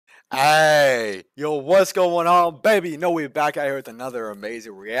Hey, yo, what's going on, baby? You know we're back out here with another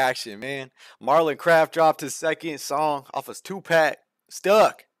amazing reaction, man. Marlon Craft dropped his second song off his two-pack,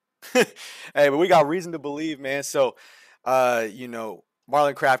 Stuck. Hey, but we got reason to believe, man. So, Marlon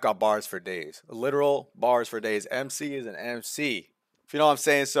Craft got bars for days, literal bars for days. MC is an MC, if you know what I'm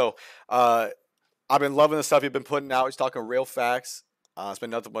saying. So, uh, I've been loving the stuff you've been putting out. He's talking real facts. It's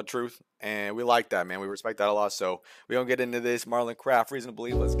been nothing but truth, and we like that, man. We respect that a lot. So we gonna get into this Marlon Craft. Reason to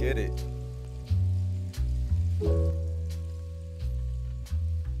believe. Let's get it.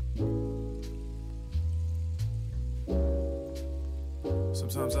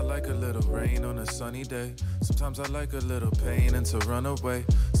 Sometimes I like a little rain on a sunny day. Sometimes I like a little pain and to run away.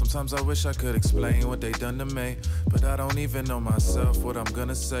 Sometimes I wish I could explain what they done to me, but I don't even know myself what I'm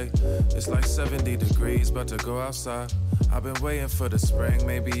gonna say. It's like 70 degrees, about to go outside. I've been waiting for the spring,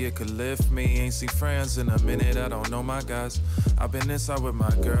 maybe it could lift me. Ain't seen friends in a minute, I don't know my guys. I've been inside with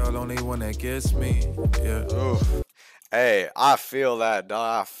my girl, only one that gets me, yeah. Oof. Hey, I feel that,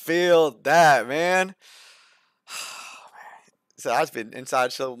 dog. I feel that, man. So I've been inside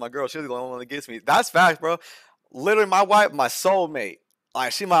chilling with my girl. She's the only one that gets me. That's facts, bro. Literally, my wife, my soulmate.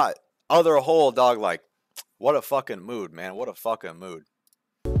 Like, she my other whole dog. Like, what a fucking mood, man. What a fucking mood.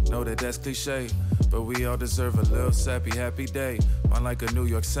 Know that that's cliche, but we all deserve a little sappy happy day. Mine like a New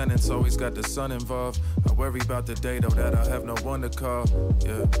York sentence, always got the sun involved. I worry about the day though that I'll have no one to call,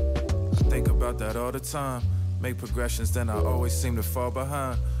 yeah. I think about that all the time. Make progressions, then I always seem to fall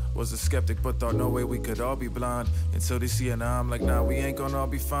behind. Was a skeptic, but thought no way we could all be blind. Until this year, now I'm like, nah, we ain't gonna all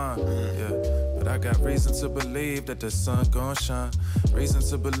be fine. Yeah, but I got reason to believe that the sun gon' shine. Reason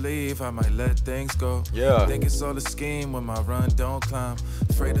to believe I might let things go. Yeah. Think it's all a scheme when my run don't climb.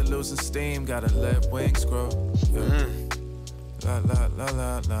 Afraid of losing steam, gotta let wings grow. Yeah. La la la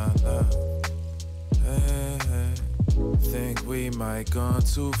la la la. Hey, hey. Think we might gone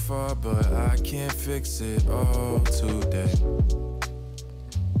too far, but I can't fix it all today.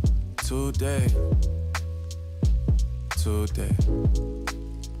 Today.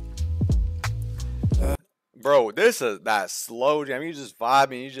 Bro, this is that slow jam. You just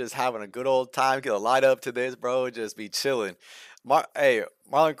vibing, you just having a good old time. Get a light up to this, bro. Just be chilling. Hey,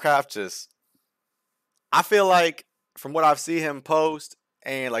 Marlon Craft just. I feel like from what I've seen him post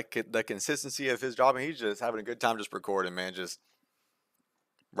and like the consistency of his job, and he's just having a good time just recording, man. Just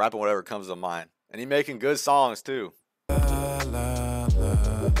rapping whatever comes to mind, and he making good songs too.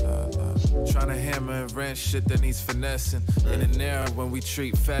 Trying to hammer and wrench shit that needs finessing. In an era when we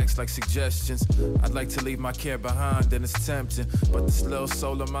treat facts like suggestions, I'd like to leave my care behind, and it's tempting. But this little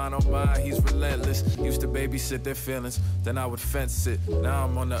soul of mine, oh my, he's relentless. Used to babysit their feelings, then I would fence it. Now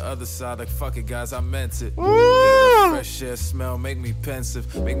I'm on the other side, like fuck it, guys, I meant it. Yeah, the fresh air smell make me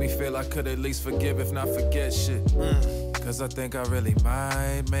pensive, make me feel I could at least forgive, if not forget shit. Cause I think I really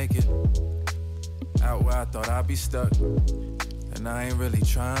might make it out where I thought I'd be stuck. And I ain't really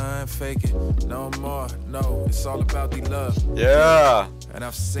trying to fake it no more. No, it's all about the love. Yeah. And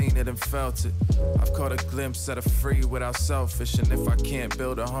I've seen it and felt it. I've caught a glimpse at a free without selfish. And if I can't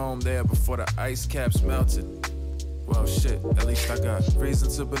build a home there before the ice caps melted, well, shit, at least I got reason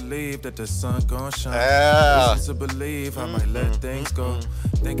to believe that the sun gon' shine. Yeah. Reason to believe I might let things go.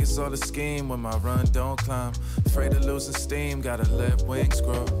 Think it's all a scheme when my run don't climb. Afraid of losing steam, gotta let wings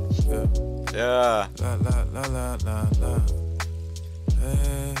grow. Yeah. Yeah. La la la la la la.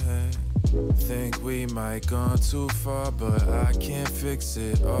 Hey, hey. Think we might gone too far, but I can't fix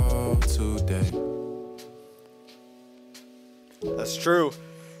it all today. That's true.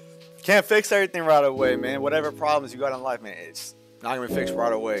 Can't fix everything right away, man. Whatever problems you got in life, man, it's not gonna be fixed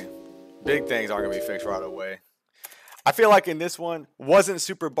right away. Big things aren't gonna be fixed right away. I feel like in this one wasn't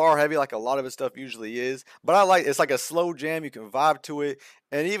super bar heavy like a lot of his stuff usually is, but I like it's like a slow jam. You can vibe to it,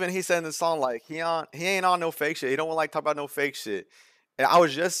 and even he said in the song like he ain't on no fake shit. He don't want to like talk about no fake shit. And I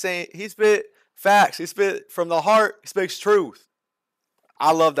was just saying he spit facts. He spit from the heart. He speaks truth.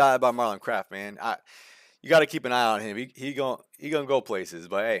 I love that about Marlon Craft, man. You got to keep an eye on him. He gonna go places.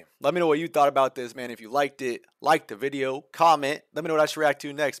 But hey, let me know what you thought about this, man. If you liked it, like the video, comment. Let me know what I should react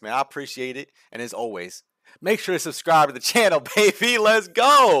to next, man. I appreciate it. And as always, make sure to subscribe to the channel, baby. Let's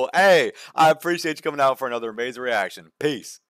go. Hey, I appreciate you coming out for another amazing reaction. Peace.